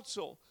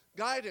 counsel,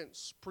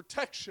 guidance,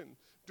 protection,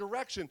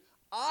 direction.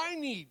 I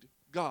need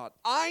God.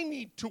 I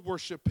need to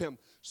worship him.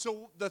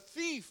 So the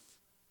thief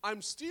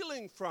I'm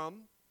stealing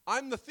from,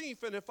 I'm the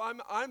thief, and if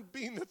I'm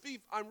being the thief,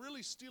 I'm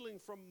really stealing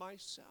from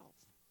myself.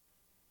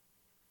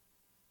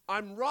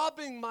 I'm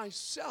robbing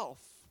myself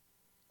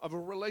of a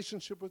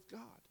relationship with God.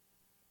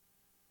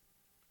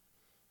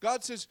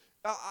 God says,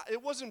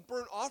 it wasn't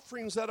burnt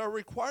offerings that are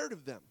required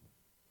of them.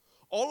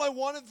 All I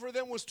wanted for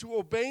them was to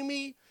obey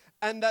me,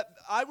 and that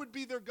I would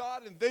be their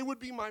God and they would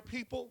be my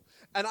people,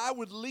 and I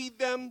would lead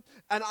them,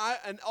 and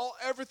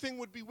everything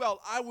would be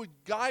well. I would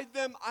guide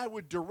them, I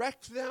would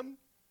direct them.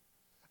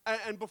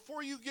 And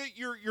before you get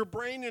your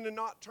brain in a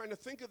knot trying to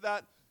think of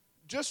that,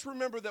 just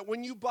remember that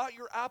when you bought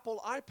your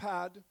Apple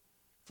iPad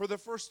for the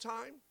first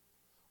time,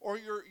 or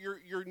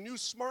your new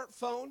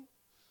smartphone,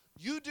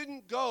 you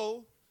didn't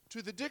go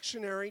to the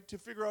dictionary to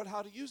figure out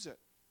how to use it.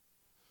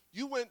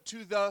 You went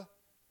to the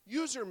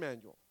user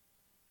manual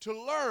to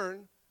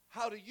learn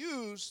how to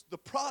use the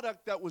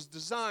product that was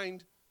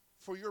designed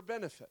for your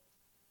benefit.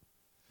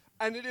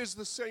 And it is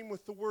the same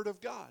with the Word of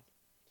God.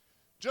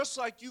 Just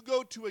like you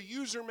go to a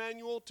user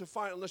manual to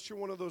find, unless you're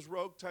one of those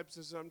rogue types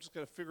that says, I'm just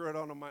going to figure it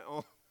out on my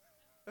own.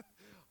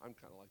 I'm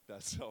kind of like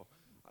that. So,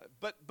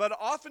 but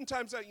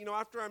oftentimes,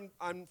 after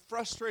I'm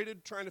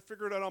frustrated trying to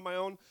figure it out on my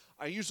own,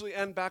 I usually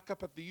end back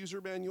up at the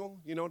user manual,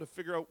 to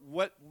figure out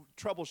what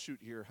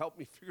troubleshoot here. Help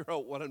me figure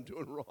out what I'm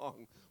doing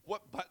wrong.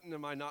 What button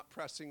am I not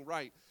pressing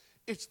right?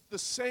 It's the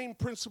same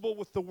principle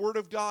with the Word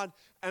of God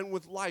and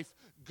with life.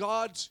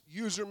 God's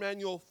user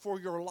manual for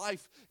your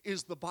life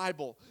is the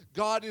Bible.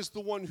 God is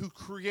the one who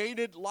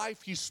created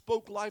life. He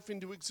spoke life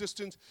into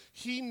existence.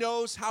 He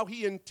knows how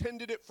He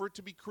intended it for it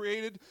to be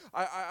created.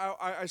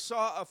 I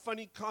saw a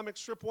funny comic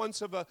strip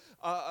once of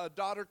a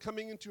daughter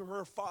coming into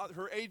her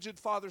aged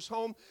father's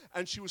home,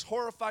 and she was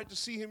horrified to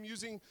see him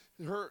using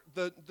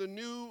the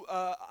new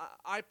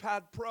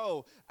iPad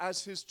Pro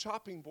as his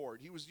chopping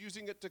board. He was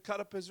using it to cut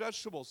up his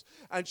vegetables.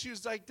 And she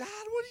was like, Dad,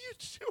 what are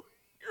you doing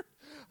here?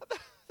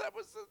 That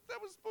was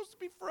supposed to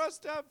be for us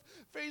to have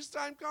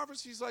FaceTime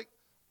conference. He's like,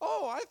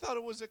 oh, I thought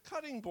it was a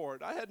cutting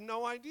board. I had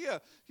no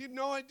idea. He had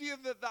no idea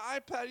that the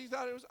iPad,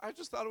 I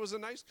just thought it was a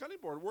nice cutting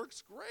board. It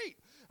works great.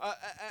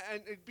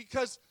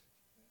 Because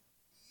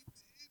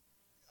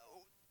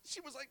she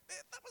was like, man,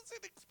 that was an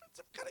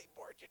expensive cutting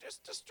board you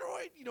just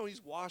destroyed.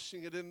 He's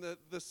washing it in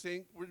the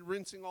sink,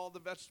 rinsing all the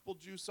vegetable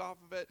juice off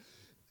of it,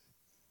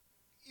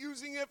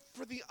 using it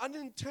for the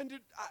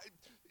unintended.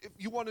 If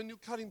you want a new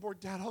cutting board,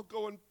 Dad, I'll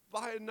go and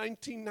buy a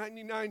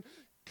 $19.99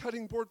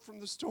 cutting board from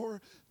the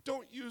store.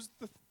 Don't use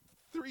the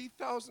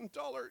 $3,000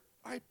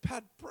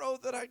 iPad Pro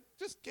that I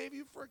just gave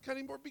you for a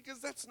cutting board, because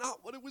that's not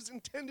what it was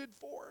intended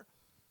for.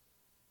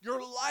 Your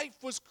life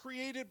was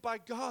created by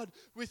God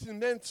with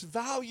immense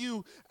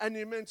value and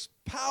immense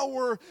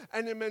power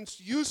and immense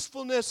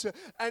usefulness.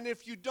 And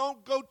if you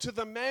don't go to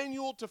the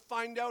manual to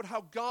find out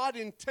how God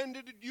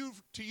intended you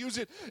to use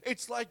it,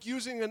 it's like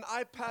using an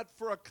iPad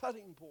for a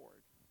cutting board.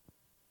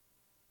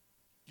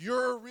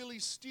 You're really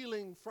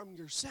stealing from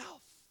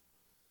yourself.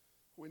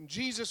 When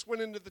Jesus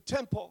went into the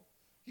temple,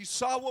 He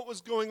saw what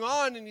was going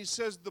on, and He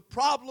says, the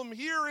problem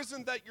here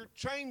isn't that you're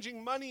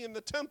changing money in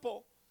the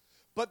temple,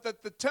 but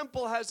that the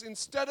temple has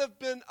instead of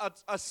been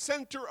a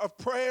center of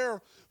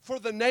prayer for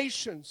the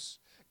nations,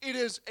 it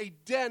is a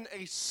den,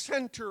 a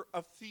center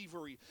of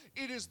thievery.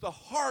 It is the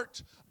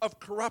heart of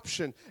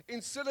corruption.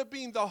 Instead of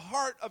being the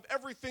heart of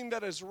everything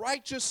that is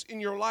righteous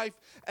in your life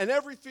and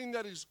everything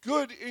that is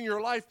good in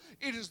your life,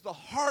 it is the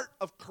heart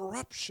of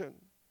corruption.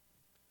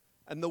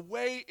 And the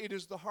way it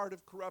is the heart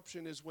of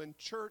corruption is when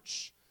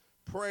church,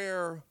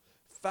 prayer,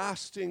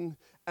 fasting,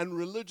 and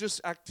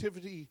religious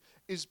activity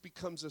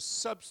becomes a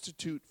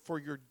substitute for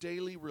your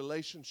daily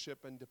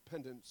relationship and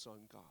dependence on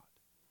God.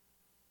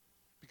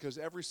 Because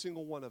every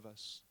single one of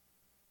us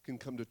can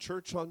come to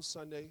church on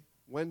Sunday,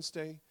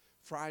 Wednesday,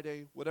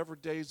 Friday, whatever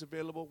day is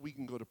available. We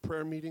can go to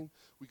prayer meeting.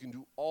 We can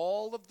do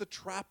all of the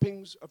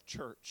trappings of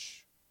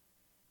church.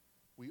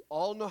 We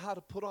all know how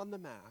to put on the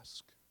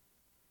mask,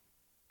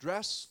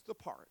 dress the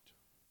part,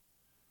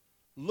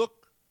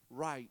 look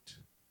right,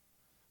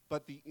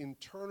 but the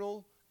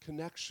internal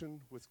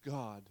connection with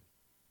God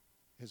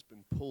has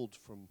been pulled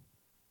from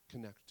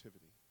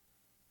connectivity.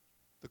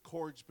 The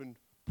cord's been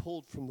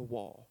pulled from the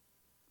wall.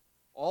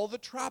 All the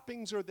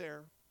trappings are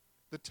there.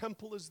 The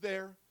temple is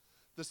there.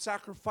 The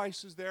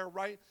sacrifice is there,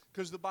 right?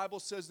 Because the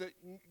Bible says that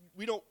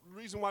the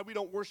reason why we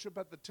don't worship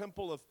at the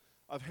temple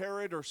of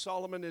Herod or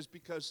Solomon is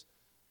because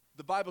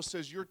the Bible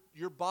says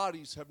your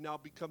bodies have now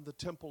become the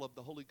temple of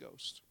the Holy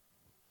Ghost.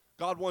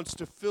 God wants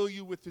to fill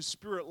you with His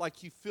Spirit like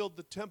He filled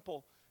the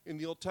temple in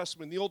the Old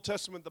Testament. In the Old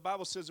Testament, the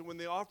Bible says that when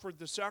they offered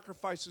the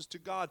sacrifices to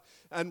God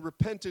and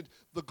repented,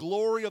 the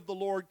glory of the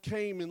Lord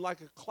came in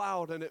like a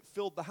cloud and it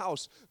filled the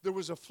house. There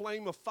was a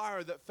flame of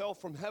fire that fell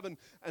from heaven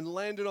and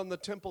landed on the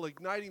temple,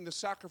 igniting the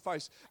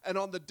sacrifice. And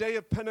on the day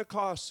of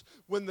Pentecost,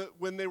 when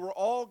they were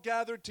all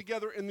gathered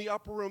together in the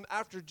upper room,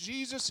 after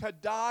Jesus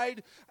had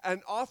died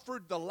and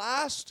offered the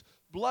last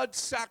blood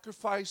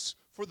sacrifice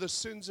for the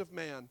sins of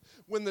man.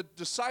 When the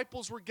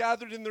disciples were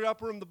gathered in the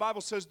upper room, the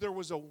Bible says there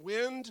was a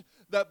wind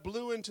that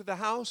blew into the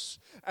house,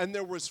 and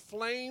there was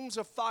flames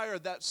of fire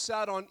that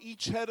sat on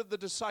each head of the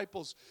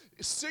disciples,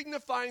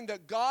 signifying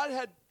that God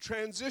had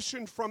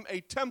transitioned from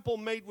a temple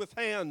made with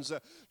hands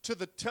to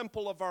the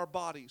temple of our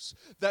bodies.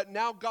 That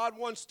now God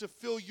wants to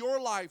fill your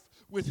life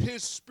with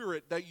His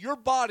Spirit, that your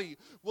body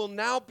will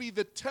now be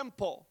the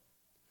temple.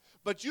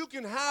 But you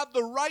can have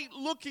the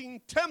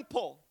right-looking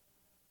temple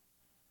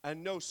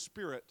and no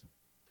Spirit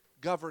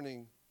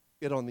governing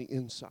it on the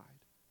inside.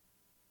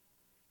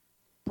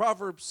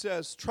 Proverbs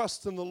says,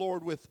 trust in the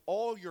Lord with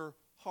all your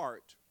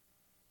heart.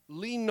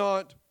 Lean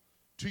not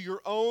to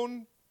your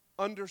own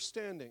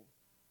understanding.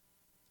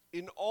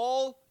 In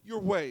all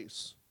your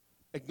ways,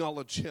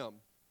 acknowledge Him,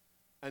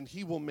 and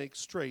He will make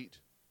straight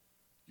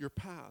your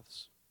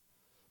paths.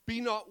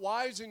 Be not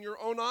wise in your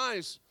own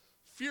eyes.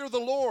 Fear the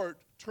Lord.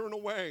 Turn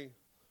away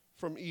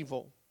from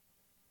evil.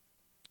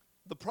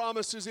 The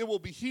promise is it will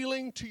be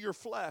healing to your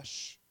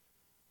flesh,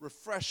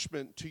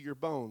 refreshment to your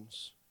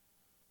bones.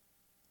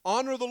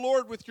 Honor the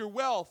Lord with your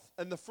wealth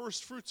and the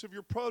first fruits of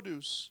your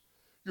produce.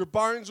 Your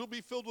barns will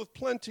be filled with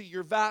plenty.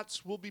 Your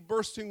vats will be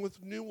bursting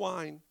with new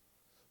wine.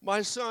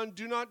 My son,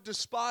 do not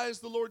despise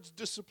the Lord's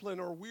discipline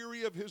or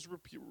weary of his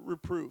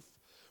reproof.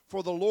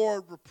 For the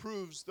Lord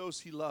reproves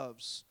those he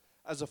loves,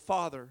 as a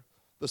father,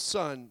 the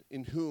son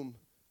in whom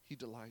he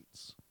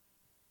delights.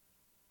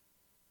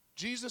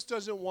 Jesus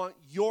doesn't want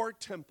your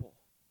temple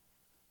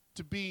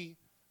to be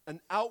an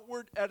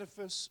outward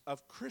edifice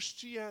of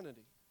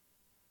Christianity,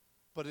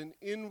 but an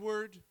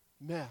inward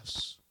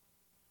mess.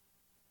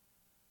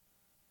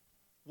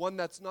 One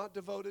that's not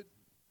devoted,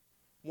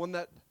 one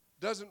that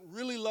doesn't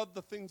really love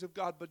the things of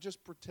God, but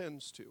just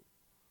pretends to.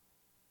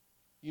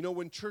 You know,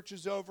 when church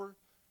is over,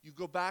 you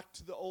go back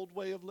to the old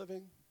way of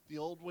living, the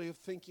old way of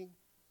thinking,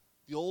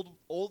 the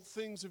old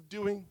things of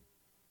doing,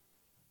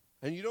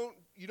 and you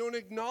don't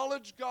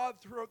acknowledge God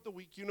throughout the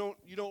week. You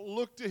don't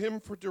look to him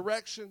for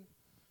direction.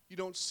 You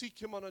don't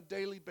seek him on a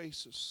daily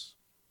basis.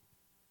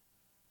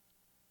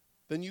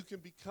 Then you can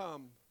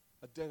become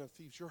a den of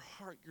thieves. Your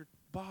heart, your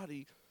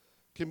body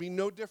can be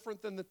no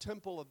different than the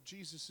temple of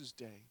Jesus'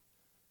 day,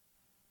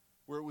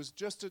 where it was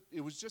just a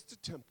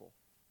temple.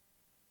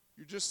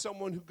 You're just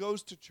someone who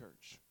goes to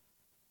church.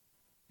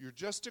 You're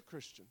just a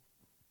Christian.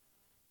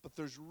 But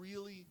there's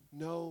really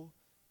no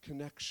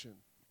connection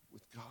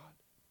with God.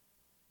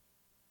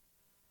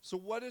 So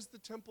what is the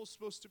temple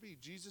supposed to be?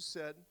 Jesus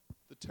said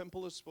the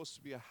temple is supposed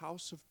to be a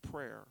house of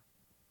prayer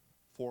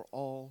for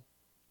all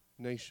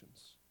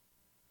nations.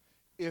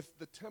 If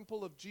the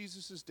temple of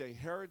Jesus' day,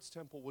 Herod's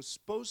temple, was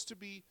supposed to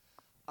be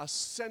a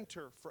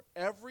center for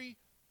every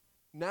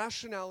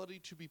nationality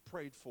to be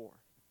prayed for,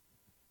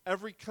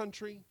 every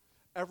country,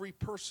 every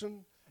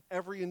person,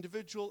 every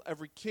individual,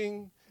 every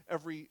king,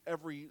 every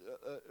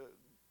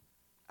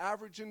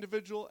average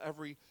individual,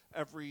 every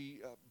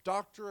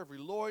doctor, every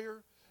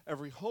lawyer,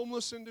 every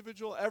homeless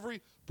individual,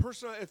 every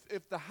person,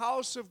 if the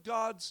house of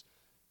God's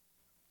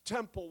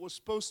temple was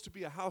supposed to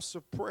be a house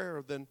of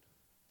prayer, then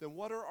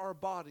what are our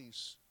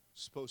bodies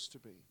supposed to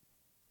be?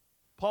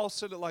 Paul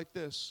said it like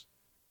this: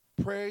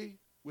 pray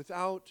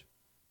without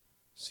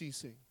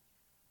ceasing.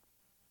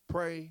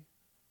 Pray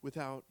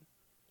without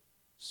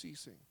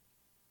ceasing.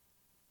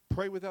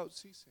 Pray without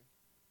ceasing.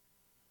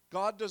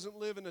 God doesn't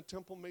live in a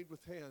temple made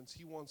with hands.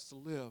 He wants to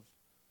live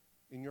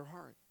in your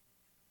heart.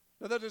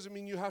 Now, that doesn't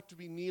mean you have to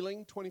be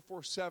kneeling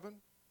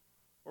 24/7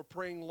 or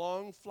praying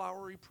long,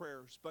 flowery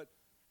prayers, but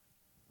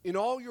in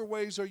all your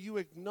ways, are you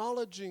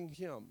acknowledging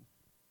him?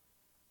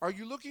 Are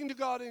you looking to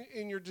God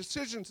in your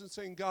decisions and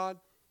saying, God,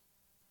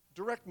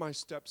 direct my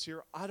steps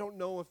here. I don't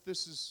know if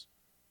this is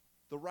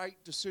the right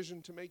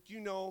decision to make. You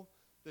know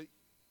that,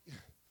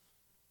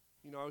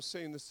 I was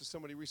saying this to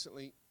somebody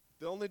recently.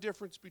 The only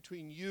difference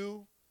between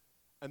you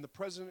and the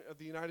President of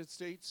the United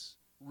States,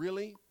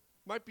 really,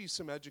 might be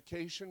some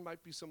education,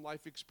 might be some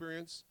life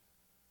experience,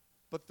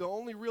 but the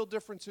only real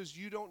difference is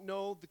you don't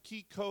know the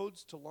key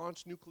codes to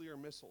launch nuclear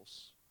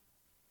missiles.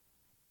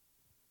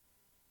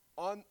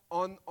 On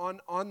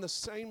the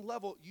same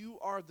level, you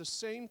are the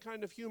same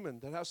kind of human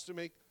that has to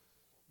make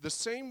the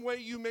same way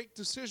you make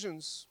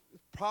decisions.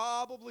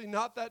 Probably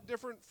not that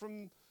different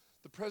from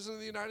the President of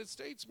the United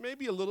States.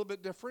 Maybe a little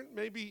bit different.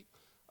 Maybe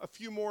a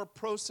few more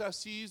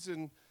processes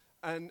and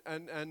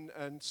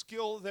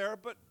skill there.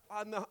 But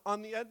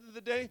on the end of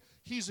the day,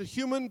 he's a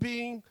human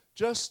being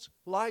just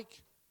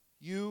like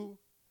you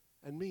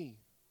and me.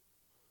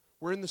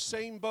 We're in the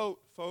same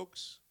boat,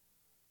 folks.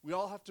 We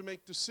all have to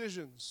make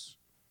decisions.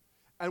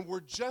 And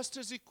we're just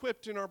as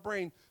equipped in our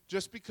brain.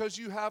 Just because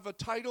you have a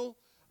title,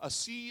 a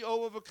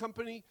CEO of a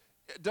company,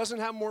 doesn't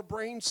have more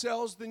brain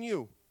cells than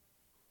you.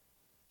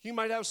 He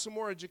might have some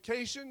more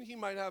education. He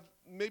might have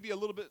maybe a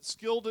little bit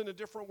skilled in a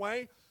different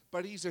way.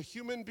 But he's a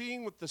human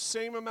being with the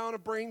same amount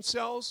of brain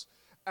cells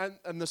and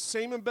the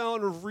same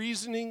amount of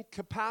reasoning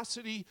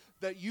capacity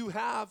that you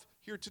have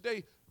here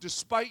today,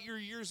 despite your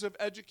years of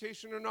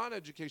education or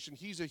non-education.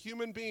 He's a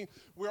human being.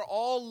 We're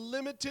all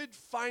limited,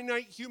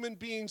 finite human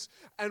beings,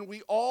 and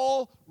we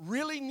all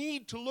really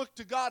need to look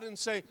to God and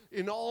say,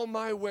 in all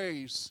my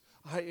ways,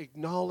 I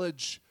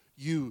acknowledge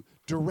you.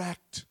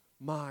 Direct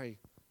my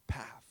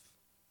path.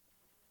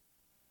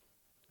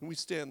 And we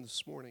stand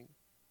this morning.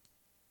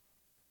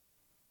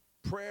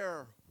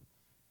 Prayer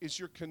is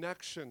your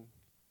connection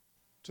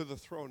to the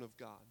throne of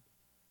God.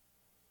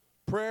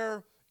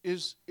 Prayer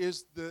is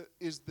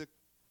the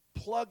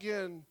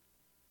plug-in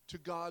to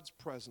God's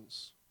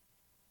presence.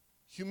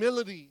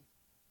 Humility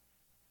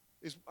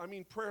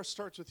prayer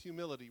starts with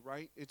humility,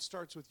 right? It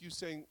starts with you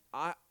saying,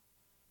 I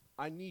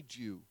need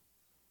you.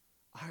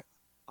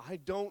 I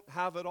don't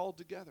have it all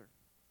together.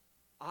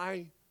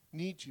 I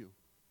need you.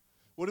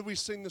 What did we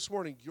sing this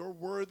morning? You're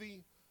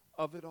worthy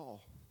of it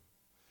all.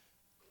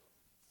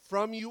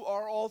 From you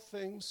are all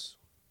things.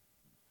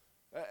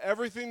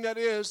 Everything that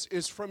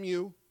is from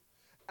you.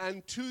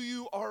 And to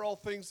you are all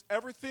things.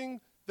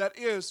 Everything that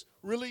is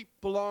really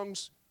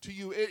belongs to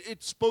you.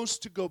 It's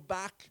supposed to go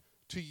back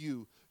to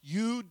you.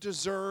 You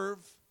deserve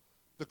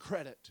the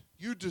credit.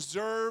 You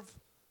deserve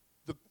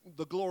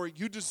the glory.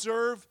 You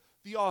deserve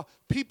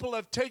People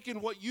have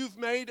taken what you've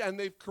made and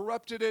they've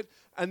corrupted it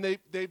and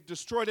they've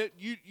destroyed it.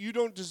 You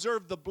don't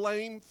deserve the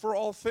blame for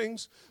all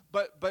things,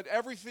 but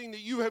everything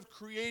that you have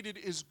created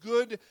is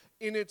good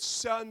in its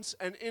sense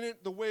and in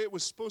it the way it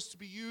was supposed to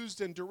be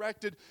used and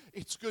directed.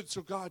 It's good.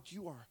 So God,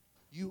 you are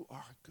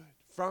good.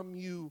 From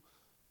you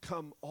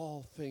come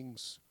all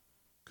things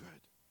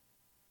good.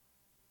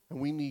 And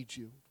we need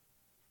you.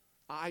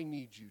 I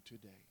need you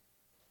today.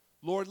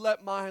 Lord,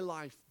 let my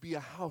life be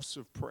a house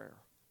of prayer.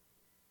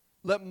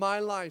 Let my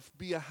life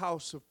be a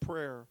house of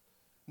prayer,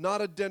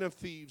 not a den of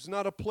thieves,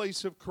 not a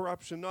place of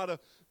corruption, not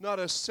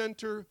a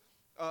center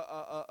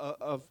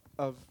of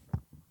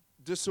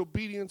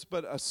disobedience,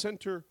 but a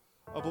center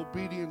of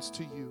obedience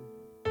to you.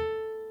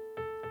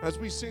 As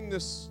we sing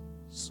this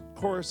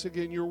chorus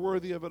again, you're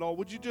worthy of it all.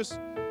 Would you just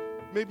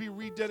maybe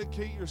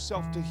rededicate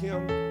yourself to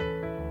Him?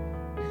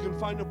 You can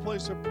find a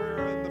place of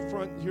prayer in the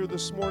front here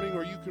this morning,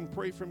 or you can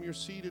pray from your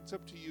seat. It's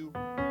up to you.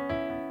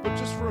 But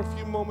just for a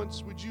few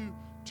moments, would you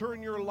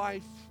turn your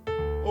life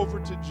over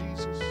to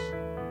Jesus?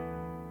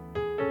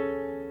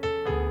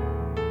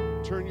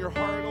 Turn your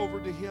heart over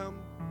to Him.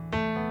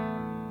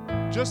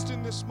 Just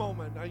in this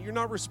moment. Now, you're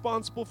not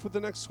responsible for the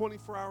next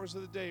 24 hours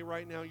of the day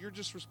right now. You're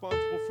just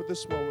responsible for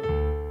this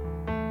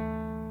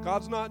moment.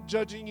 God's not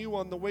judging you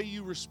on the way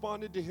you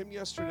responded to Him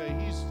yesterday.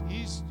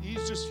 He's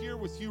just here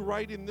with you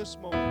right in this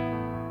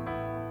moment.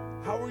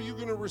 How are you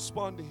going to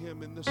respond to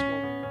Him in this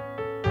moment?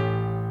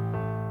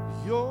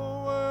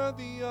 You're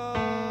worthy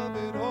of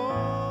it all.